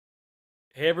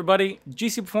Hey everybody,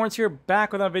 GC Performance here,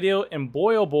 back with another video, and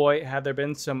boy oh boy have there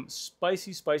been some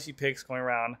spicy picks going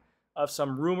around of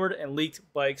some rumored and leaked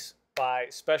bikes by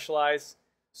Specialized.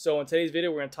 So in today's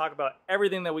video, we're going to talk about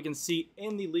everything that we can see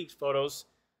in the leaked photos,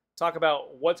 talk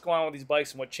about what's going on with these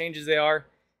bikes and what changes they are,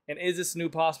 and is this a new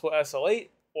possible SL8,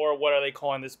 or what are they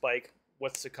calling this bike,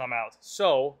 what's to come out.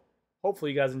 So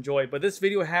hopefully you guys enjoy, but this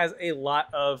video has a lot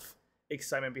of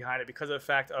excitement behind it because of the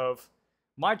fact of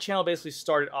my channel basically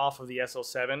started off of the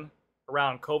SL7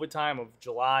 around COVID time of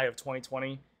July of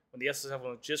 2020 when the SL7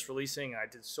 was just releasing, and I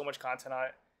did so much content on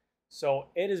it. So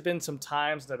it has been some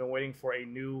time since I've been waiting for a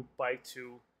new bike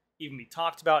to even be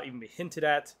talked about, even be hinted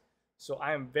at. So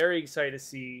I am very excited to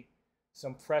see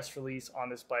some press release on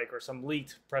this bike, or some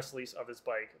leaked press release of this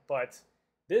bike. But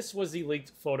this was the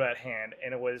leaked photo at hand,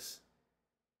 and it was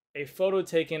a photo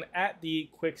taken at the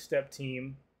Quick Step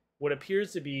team, what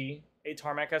appears to be a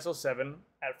Tarmac SL7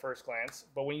 at first glance,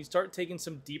 but when you start taking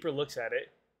some deeper looks at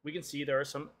it, we can see there are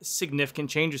some significant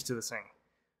changes to this thing.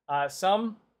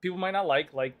 Some people might not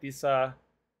like this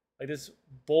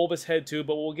bulbous head tube,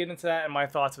 but we'll get into that and my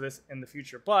thoughts of this in the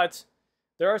future. But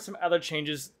there are some other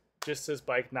changes just to this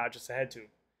bike, not just a head tube.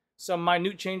 Some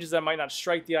minute changes that might not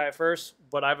strike the eye at first,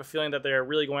 but I have a feeling that they're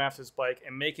really going after this bike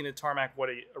and making the Tarmac what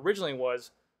it originally was,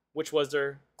 which was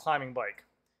their climbing bike.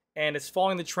 And it's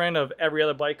following the trend of every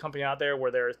other bike company out there where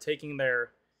they're taking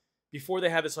their, before they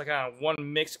had this like one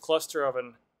mixed cluster of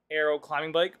an aero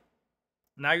climbing bike.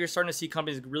 Now you're starting to see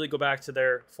companies really go back to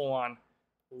their full-on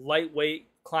lightweight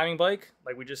climbing bike,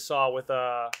 like we just saw with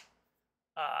you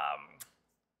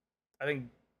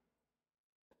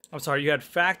had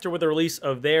Factor with the release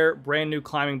of their brand new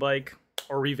climbing bike,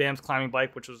 or revamped climbing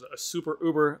bike, which was a super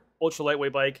uber ultra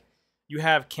lightweight bike. You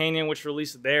have Canyon, which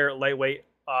released their lightweight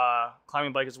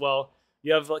climbing bike as well.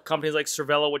 You have companies like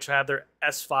Cervelo, which have their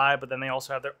S5, but then they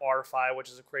also have their R5, which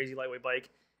is a crazy lightweight bike.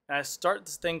 And I start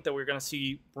to think that we're going to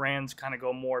see brands kind of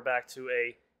go more back to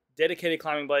a dedicated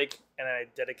climbing bike and then a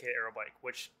dedicated aero bike,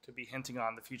 which could be hinting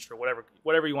on the future,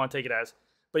 whatever you want to take it as.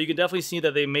 But you can definitely see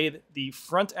that they made the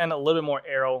front end a little bit more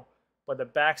aero, but the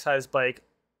backside of this bike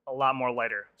a lot more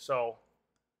lighter. So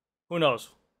who knows?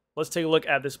 Let's take a look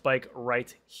at this bike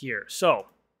right here. So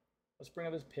let's bring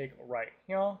up this pic right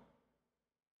here. A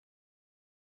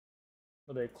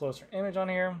little bit closer image on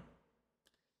here.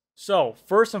 So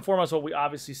first and foremost, what we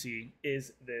obviously see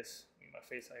is this. Get my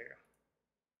face out here.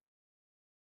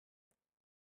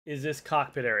 Is this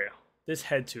cockpit area? This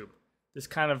head tube. This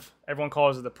kind of, everyone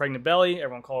calls it the pregnant belly.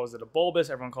 Everyone calls it a bulbous.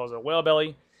 Everyone calls it a whale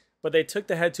belly. But they took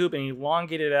the head tube and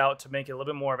elongated it out to make it a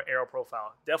little bit more of an aero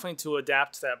profile. Definitely to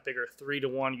adapt to that bigger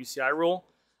 3-to-1 UCI rule.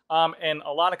 And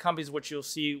a lot of companies, which you'll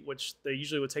see, which they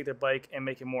usually would take their bike and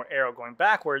make it more aero going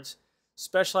backwards,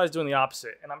 Specialized doing the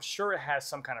opposite. And I'm sure it has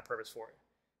some kind of purpose for it.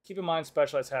 Keep in mind,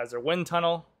 Specialized has their wind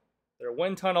tunnel,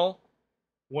 WIN tunnel.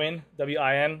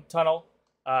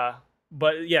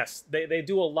 But yes, they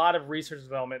do a lot of research and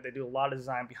development. They do a lot of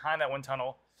design behind that wind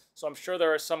tunnel. So I'm sure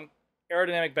there are some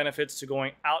aerodynamic benefits to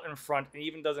going out in front. It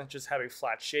even doesn't just have a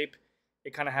flat shape.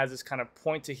 It kind of has this kind of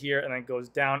point to here and then goes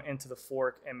down into the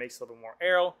fork and makes it a little bit more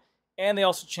aero. And they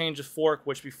also changed the fork,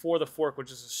 which before the fork was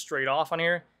just straight off on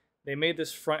here, they made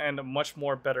this front end a much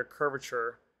more better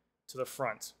curvature to the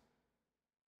front.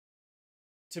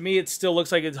 To me, it still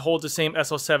looks like it holds the same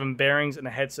SL7 bearings and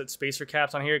the headset spacer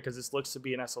caps on here, because this looks to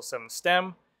be an SL7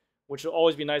 stem, which will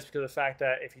always be nice because of the fact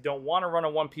that if you don't want to run a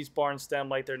one-piece bar and stem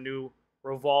like their new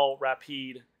Roval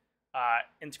Rapide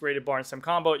integrated bar and stem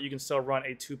combo, you can still run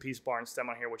a two-piece bar and stem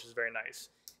on here, which is very nice.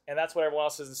 And that's what everyone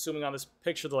else is assuming on this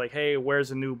picture. They're like, hey, where's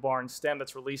the new bar and stem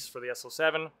that's released for the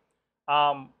SL7?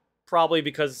 Probably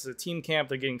because it's a team camp,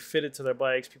 they're getting fitted to their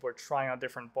bikes. People are trying out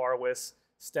different bar widths,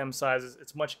 stem sizes.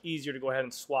 It's much easier to go ahead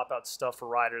and swap out stuff for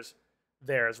riders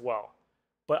there as well.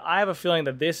 But I have a feeling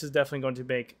that this is definitely going to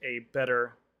make a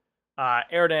better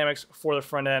aerodynamics for the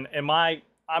front end. And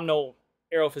I'm no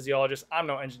aerophysiologist, I'm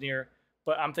no engineer,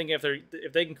 but I'm thinking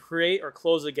if they can create or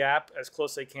close the gap as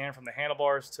close as they can from the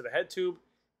handlebars to the head tube,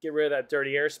 get rid of that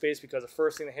dirty airspace, because the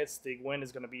first thing that hits the wind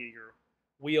is going to be your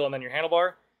wheel and then your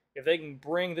handlebar. If they can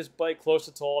bring this bike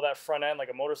closer to all that front end like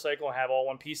a motorcycle and have all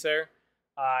one piece there,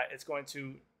 it's going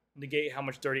to negate how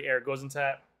much dirty air goes into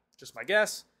that. Just my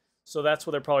guess. So that's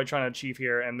what they're probably trying to achieve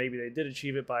here, and maybe they did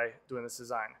achieve it by doing this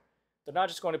design. They're not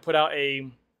just going to put out a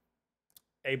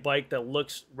bike that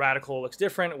looks radical, looks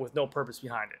different, with no purpose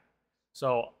behind it.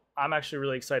 So I'm actually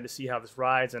really excited to see how this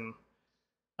rides, and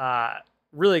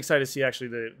really excited to see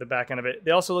actually the back end of it.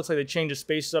 They also looks like they changed the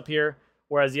spaces up here,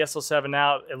 whereas the SL7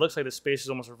 now, it looks like the space is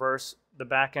almost reversed. The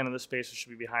back end of the spacer should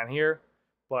be behind here,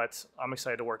 but I'm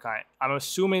excited to work on it. I'm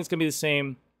assuming it's going to be the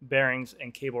same bearings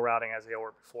and cable routing as they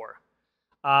were before.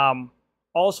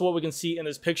 Also, what we can see in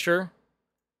this picture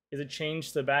is a change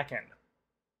to the back end.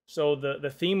 So the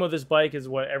theme of this bike is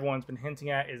what everyone's been hinting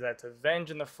at, is that it's a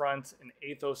Venge in the front and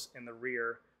Athos in the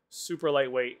rear. Super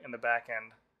lightweight in the back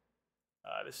end.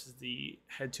 This is the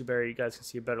head tube area. You guys can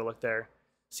see a better look there.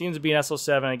 Seems to be an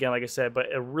SL7 again, like I said,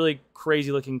 but a really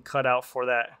crazy looking cutout for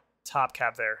that top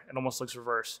cap there. It almost looks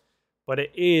reverse, but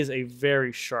it is a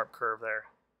very sharp curve there.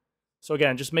 So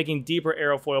again, just making deeper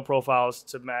aerofoil profiles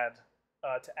to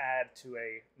add to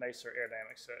a nicer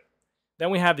aerodynamics to it.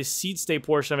 Then we have the seat stay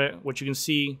portion of it, which you can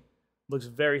see looks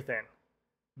very thin.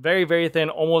 Very, very thin,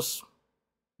 almost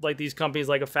like these companies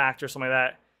like a Factor or something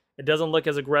like that. It doesn't look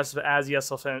as aggressive as the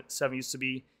SL7 used to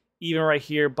be. Even right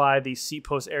here by the seat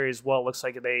post area as well, it looks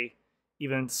like they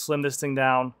even slimmed this thing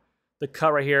down. The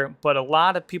cut right here, but a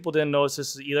lot of people didn't notice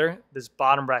this either, this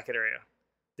bottom bracket area.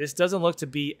 This doesn't look to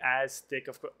be as thick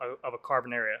of a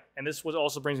carbon area. And this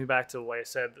also brings me back to what I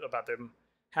said about them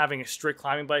having a strict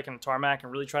climbing bike and a Tarmac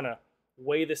and really trying to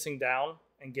weigh this thing down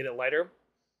and get it lighter.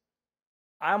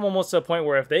 I'm almost to a point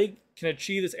where if they can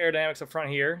achieve this aerodynamics up front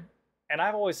here, and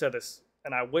I've always said this,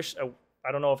 and I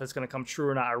don't know if it's going to come true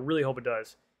or not, I really hope it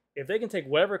does. If they can take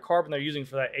whatever carbon they're using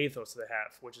for that Athos that they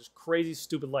have, which is crazy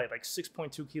stupid light, like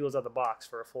 6.2 kilos out of the box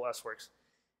for a full S-Works,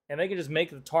 and they can just make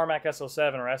the Tarmac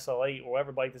SL7 or SL8 or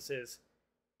whatever bike this is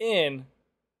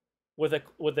with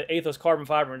the Athos carbon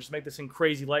fiber and just make this thing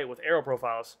crazy light with aero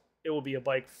profiles, it will be a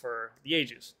bike for the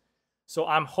ages. So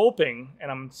I'm hoping,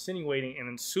 and I'm insinuating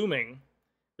and assuming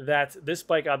that this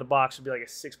bike out of the box would be like a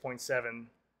 6.7,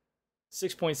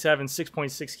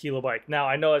 6.6 kilo bike. Now,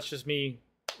 I know that's just me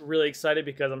really excited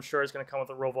because I'm sure it's going to come with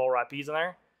the Roval Rapids in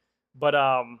there. But,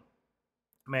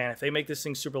 man, if they make this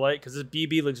thing super light, because this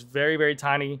BB looks very, very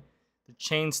tiny. The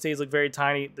chain stays look very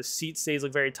tiny. The seat stays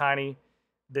look very tiny.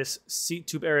 This seat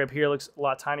tube area up here looks a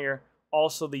lot tinier.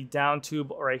 Also, the down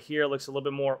tube right here looks a little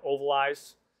bit more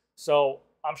ovalized. So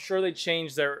I'm sure they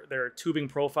changed their tubing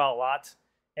profile a lot.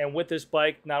 And with this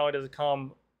bike, not only does it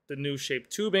come the new shape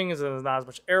tubing, and there's not as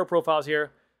much aero profiles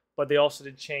here, but they also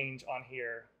did change on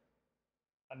here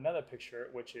another picture,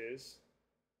 which is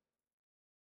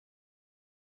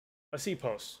a seat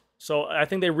post. So I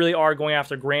think they really are going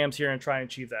after grams here and trying to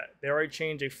achieve that. They already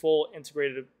changed a full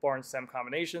integrated bar and stem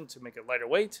combination to make it lighter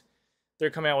weight. They're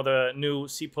coming out with a new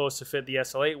seat post to fit the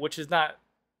SL8, which is not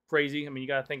crazy. I mean, you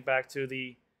got to think back to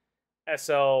the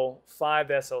SL5,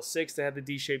 the SL6, they had the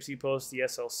D-shaped seat post, the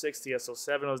SL6, the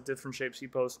SL7, those different shaped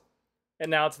seat posts,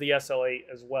 and now to the SL8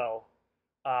 as well,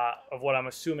 of what I'm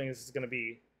assuming this is going to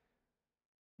be.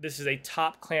 This is a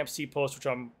top clamp seat post, which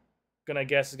I'm going to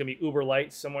guess is going to be uber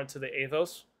light, similar to the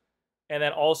Athos. And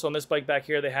then also on this bike back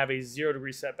here, they have a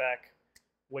 0-degree setback,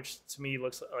 which to me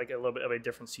looks like a little bit of a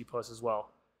different seat post as well.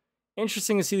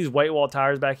 Interesting to see these white wall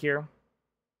tires back here.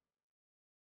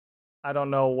 I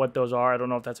don't know what those are. I don't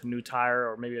know if that's a new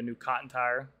tire or maybe a new cotton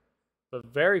tire. But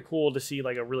very cool to see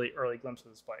like a really early glimpse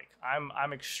of this bike.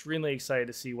 I'm extremely excited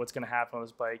to see what's going to happen on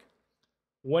this bike,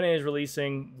 when it is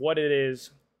releasing, what it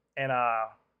is, and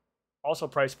also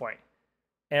price point.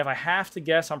 And if I have to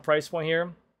guess on price point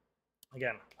here,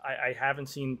 again, I haven't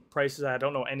seen prices. I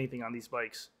don't know anything on these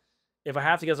bikes. If I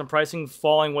have to guess on pricing,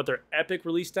 following what their Epic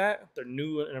released at, their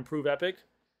new and improved Epic,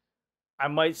 I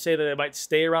might say that it might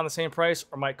stay around the same price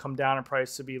or might come down in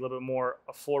price to be a little bit more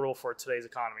affordable for today's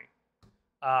economy.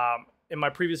 In my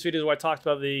previous videos where I talked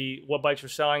about what bikes are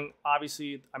selling,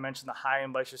 obviously I mentioned the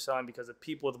high-end bikes are selling because the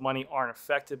people with money aren't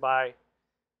affected by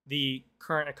the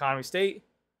current economy state.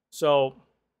 So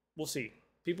we'll see.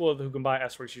 People who can buy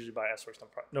S-Works usually buy S-Works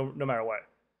no matter what.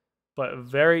 But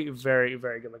very, very,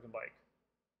 very good looking bike.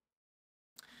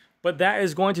 But that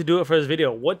is going to do it for this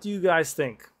video. What do you guys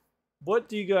think? What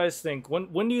do you guys think?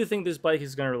 When do you think this bike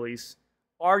is going to release?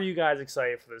 Are you guys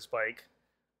excited for this bike?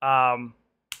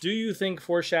 Do you think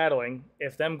foreshadowing,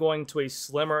 if them going to a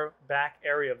slimmer back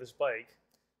area of this bike,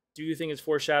 do you think it's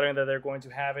foreshadowing that they're going to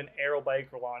have an aero bike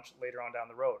launch later on down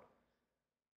the road?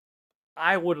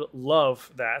 I would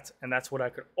love that, and that's what I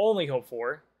could only hope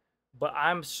for. But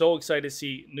I'm so excited to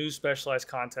see new specialized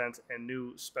content and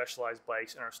new specialized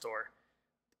bikes in our store.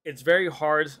 It's very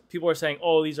hard. People are saying,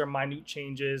 oh, these are minute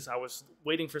changes. I was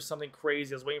waiting for something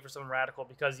crazy. I was waiting for something radical,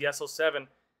 because the SL7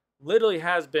 literally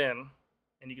has been,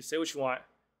 and you can say what you want,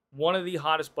 one of the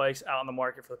hottest bikes out on the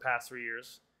market for the past 3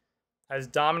 years. Has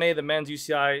dominated the men's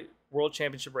UCI World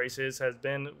Championship races, has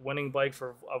been winning bike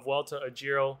for a Vuelta, a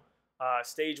Giro,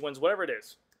 stage wins, whatever it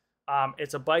is.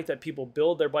 It's a bike that people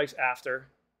build their bikes after,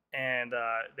 and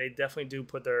they definitely do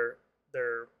put their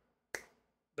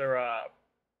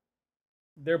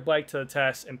bike to the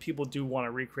test, and people do want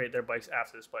to recreate their bikes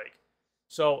after this bike.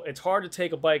 So it's hard to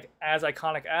take a bike as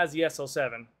iconic as the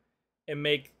SL7 and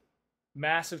make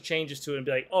massive changes to it and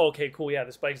be like, oh, okay, cool, yeah,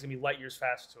 this bike's gonna be light years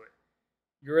faster to it.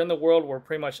 You're in the world where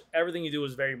pretty much everything you do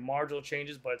is very marginal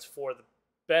changes, but it's for the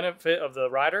benefit of the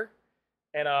rider,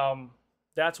 and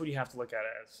that's what you have to look at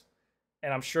it as.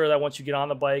 And I'm sure that once you get on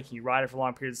the bike and you ride it for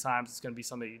long periods of time, it's going to be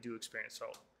something that you do experience. So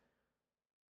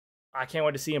I can't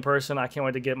wait to see in person. I can't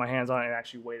wait to get my hands on it and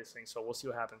actually weigh this thing. So we'll see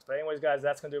what happens. But anyways, guys,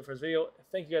 that's going to do it for this video.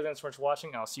 Thank you guys so much for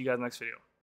watching. I'll see you guys in the next video.